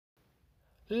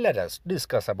let us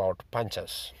discuss about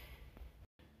punches.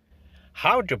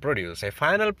 How to produce a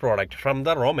final product from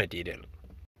the raw material.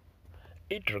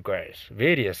 It requires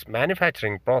various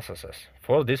manufacturing processes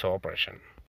for this operation.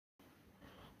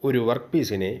 ഒരു work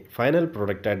പീസിനെ final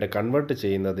പ്രൊഡക്റ്റായിട്ട് convert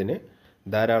ചെയ്യുന്നതിന്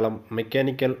ധാരാളം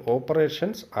mechanical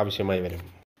operations ആവശ്യമായി വരും.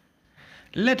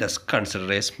 Let us consider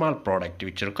a small product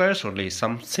which requires only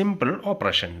some simple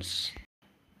operations.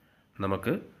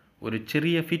 നമുക്ക് ഒരു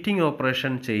ചെറിയ fitting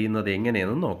operation ചെയ്യുന്നത്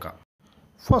എങ്ങനെയെന്ന് നോക്കാം.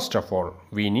 First of all,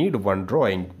 we need one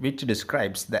drawing which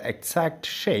describes the exact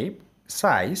shape,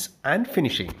 size and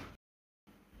finishing.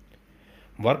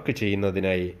 Work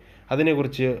ചെയ്യുന്നതിനായി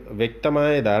അതിനെക്കുറിച്ച്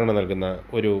വ്യക്തമായ ധാരണ നൽകുന്ന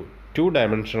ഒരു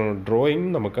 2-dimensional drawing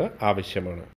നമുക്ക്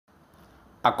ആവശ്യമാണ്.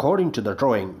 According to the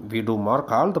drawing, we do mark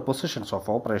all the positions of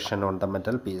operation on the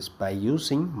metal piece by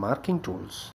using marking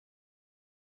tools.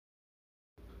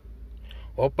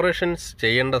 Operations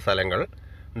ചെയ്യേണ്ട സ്ഥലങ്ങൾ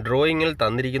ഡ്രോയിങ്ങിൽ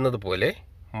തന്നിരിക്കുന്നത് പോലെ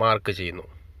മാർക്ക് ചെയ്യുന്നു.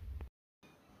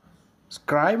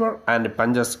 Scriber and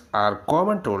punches are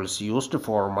common tools used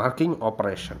for marking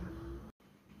operation.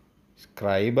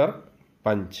 Scriber,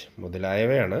 punch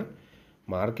മുതലായവയാണ്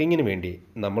മാർക്കിങ്ങിന് വേണ്ടി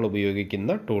നമ്മൾ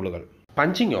ഉപയോഗിക്കുന്ന ടൂളുകൾ.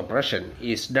 Punching operation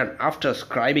is done after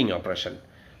scribing operation.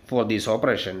 For these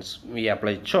operations, we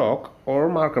apply chalk or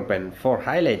marker pen for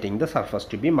highlighting the surface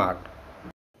to be marked.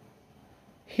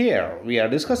 Here we are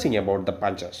discussing about the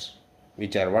punches,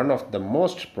 which are one of the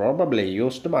most probably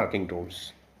used marking tools.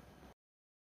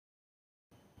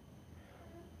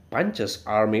 Punches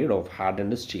are made of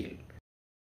hardened steel.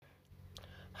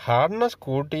 Hardness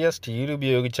കൂട്ടിയ steel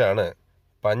ഉപയോഗിച്ചാണ്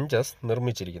punches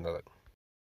നിർമ്മിച്ചിരിക്കുന്നത്.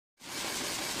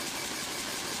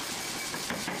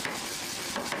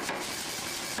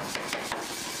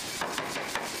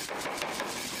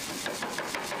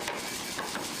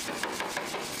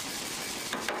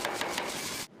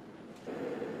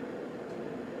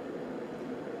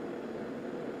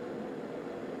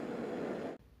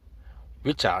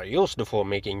 Which are used for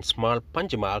making small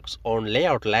punch marks on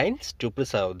layout lines to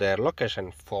preserve their location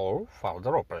for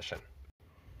further operation.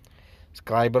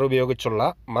 Scriber ഉപയോഗിച്ചുള്ള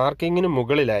മാർക്കിങ്ങിന്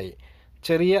മുകളിലായി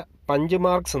ചെറിയ punch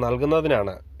marks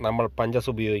നൽകുന്നതിനാണ് നമ്മൾ punches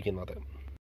ഉപയോഗിക്കുന്നത്.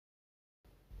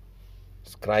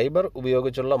 Scriber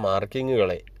ഉപയോഗിച്ചുള്ള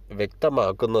മാർക്കിങ്ങുകളെ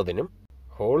വ്യക്തമാക്കുന്നതിനും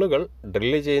ഹോളുകൾ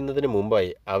ഡ്രില്ല് ചെയ്യുന്നതിന്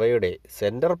മുമ്പായി അവയുടെ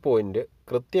സെൻറ്റർ പോയിൻ്റ്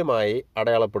കൃത്യമായി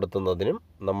അടയാളപ്പെടുത്തുന്നതിനും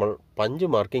നമ്മൾ പഞ്ച്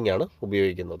മാർക്കിംഗ് ആണ്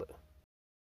ഉപയോഗിക്കുന്നത്.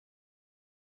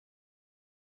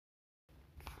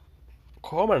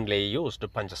 Commonly used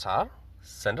punches are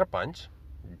center punch,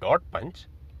 dot punch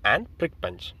and prick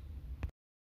punch.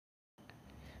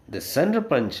 The center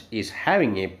punch is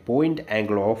having a point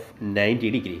angle of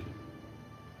 90 degree,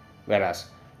 whereas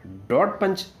dot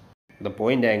punch the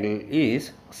point angle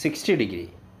is 60 degree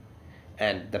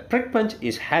and the prick punch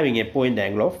is having a point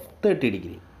angle of 30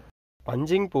 degree.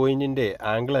 Punching പോയിന്റിൻ്റെ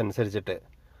angle അനുസരിച്ചിട്ട്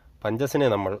പഞ്ചസിനെ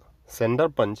നമ്മൾ centre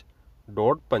punch,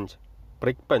 dot punch,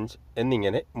 പ്രിക്ക് punch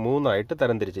എന്നിങ്ങനെ 3 ആയിട്ട്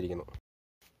തരംതിരിച്ചിരിക്കുന്നു.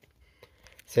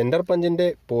 Centre പഞ്ചിൻ്റെ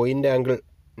point angle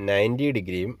 90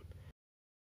 ഡിഗ്രിയും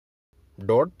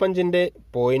dot പഞ്ചിൻ്റെ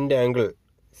point angle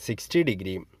 60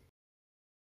 ഡിഗ്രിയും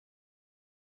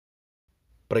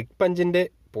പ്രിക്ക് പഞ്ചിൻ്റെ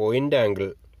point angle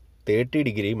 30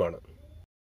 ഡിഗ്രിയുമാണ്.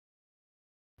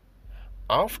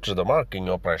 After the marking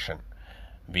operation,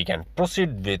 we can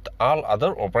proceed with all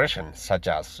other operations such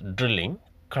as drilling,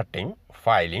 cutting,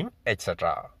 filing,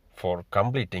 etc. for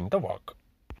completing the work.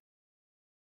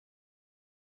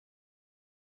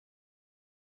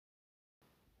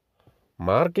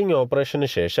 Marking ഓപ്പറേഷന്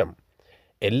ശേഷം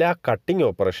എല്ലാ cutting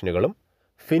ഓപ്പറേഷനുകളും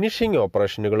finishing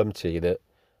ഓപ്പറേഷനുകളും ചെയ്ത്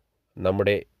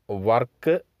നമ്മുടെ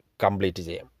work complete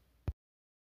ചെയ്യാം.